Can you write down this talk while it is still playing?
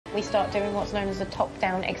We start doing what's known as a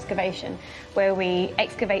top-down excavation, where we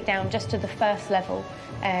excavate down just to the first level,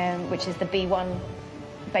 which is the B1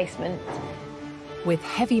 basement. With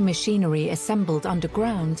heavy machinery assembled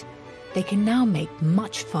underground, they can now make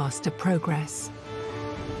much faster progress.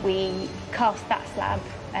 We cast that slab,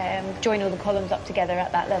 join all the columns up together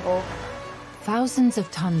at that level. Thousands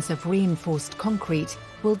of tons of reinforced concrete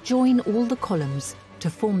will join all the columns to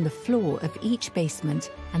form the floor of each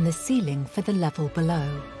basement and the ceiling for the level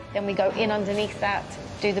below. Then we go in underneath that,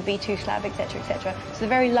 do the B2 slab, etc., etc. So the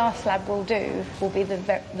very last slab we'll do will be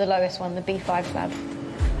the lowest one, the B5 slab.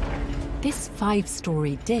 This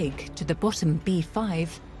 5-storey dig to the bottom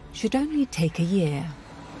B5 should only take a year.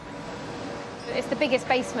 It's the biggest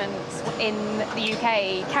basement in the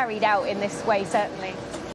UK carried out in this way, certainly.